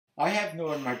I have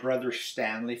known my brother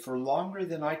Stanley for longer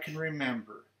than I can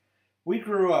remember. We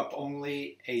grew up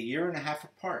only a year and a half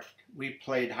apart. We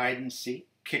played hide and seek,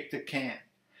 kicked the can,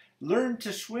 learned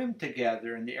to swim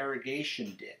together in the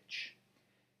irrigation ditch,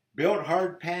 built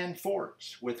hard pan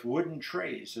forts with wooden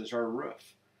trays as our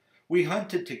roof. We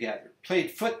hunted together,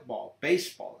 played football,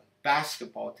 baseball, and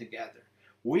basketball together.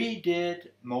 We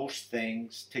did most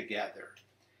things together.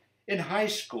 In high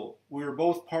school, we were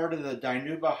both part of the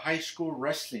Dinuba High School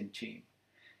wrestling team.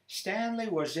 Stanley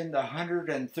was in the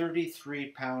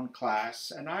 133-pound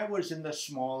class, and I was in the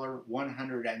smaller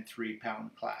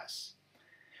 103-pound class.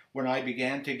 When I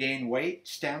began to gain weight,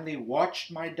 Stanley watched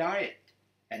my diet.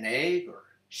 An egg or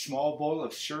small bowl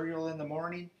of cereal in the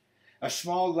morning, a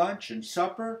small lunch and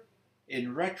supper.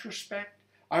 In retrospect,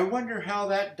 I wonder how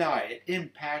that diet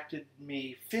impacted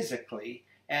me physically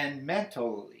and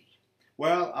mentally.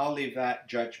 Well, I'll leave that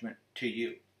judgment to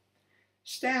you.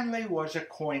 Stanley was a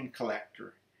coin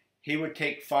collector. He would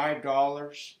take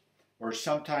 $5 or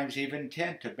sometimes even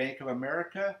 10 to Bank of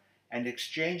America and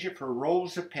exchange it for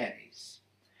rolls of pennies.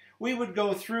 We would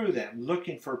go through them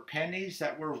looking for pennies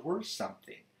that were worth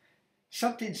something.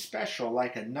 Something special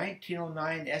like a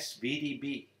 1909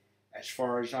 SVDB. As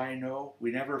far as I know,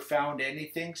 we never found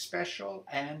anything special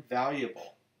and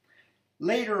valuable.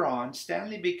 Later on,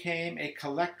 Stanley became a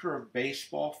collector of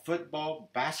baseball, football,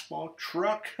 basketball,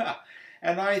 truck,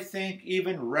 and I think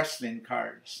even wrestling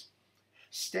cards.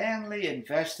 Stanley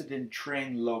invested in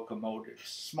train locomotives,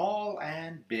 small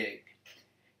and big.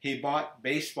 He bought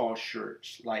baseball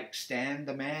shirts like Stan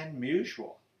the Man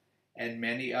Musial and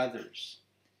many others.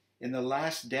 In the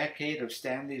last decade of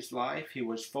Stanley's life, he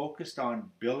was focused on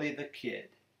Billy the Kid.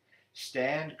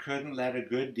 Stan couldn't let a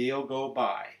good deal go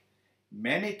by.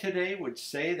 Many today would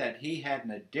say that he had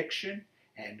an addiction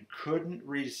and couldn't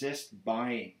resist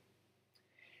buying.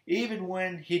 Even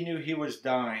when he knew he was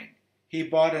dying, he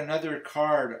bought another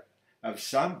card of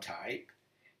some type.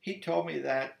 He told me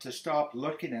that to stop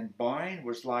looking and buying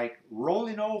was like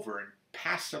rolling over and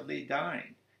passively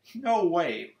dying. No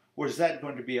way was that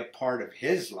going to be a part of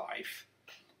his life.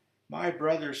 My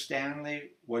brother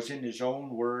Stanley was, in his own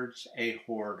words, a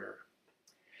hoarder.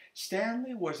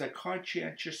 Stanley was a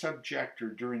conscientious objector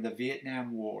during the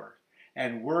Vietnam War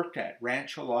and worked at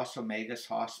Rancho Los Omegas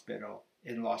Hospital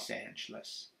in Los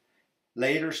Angeles.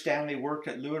 Later, Stanley worked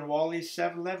at Lou and Wally's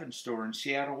 7-Eleven store in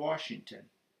Seattle, Washington,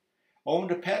 owned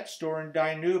a pet store in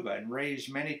Dinuba, and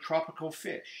raised many tropical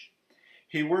fish.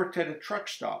 He worked at a truck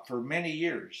stop for many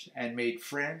years and made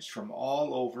friends from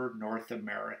all over North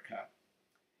America.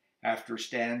 After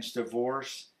Stan's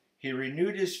divorce, he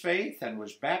renewed his faith and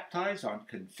was baptized on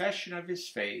confession of his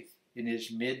faith in his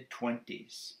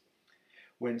mid-20s.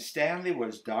 When Stanley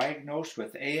was diagnosed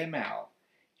with AML,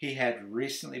 he had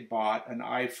recently bought an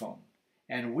iPhone,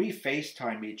 and we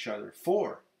FaceTime each other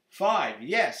 4, 5,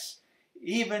 yes,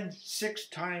 even 6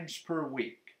 times per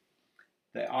week.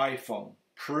 The iPhone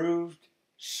proved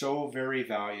so very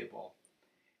valuable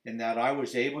in that I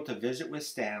was able to visit with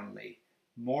Stanley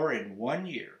more in 1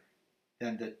 year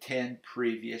than the 10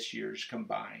 previous years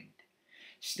combined.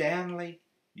 Stanley,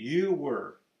 you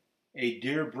were a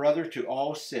dear brother to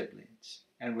all siblings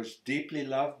and was deeply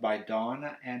loved by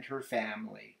Donna and her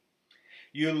family.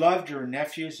 You loved your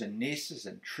nephews and nieces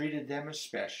and treated them as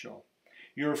special.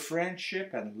 Your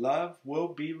friendship and love will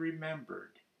be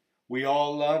remembered. We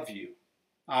all love you.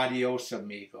 Adios,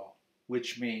 amigo,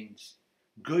 which means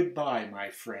goodbye,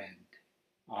 my friend.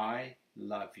 I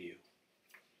love you.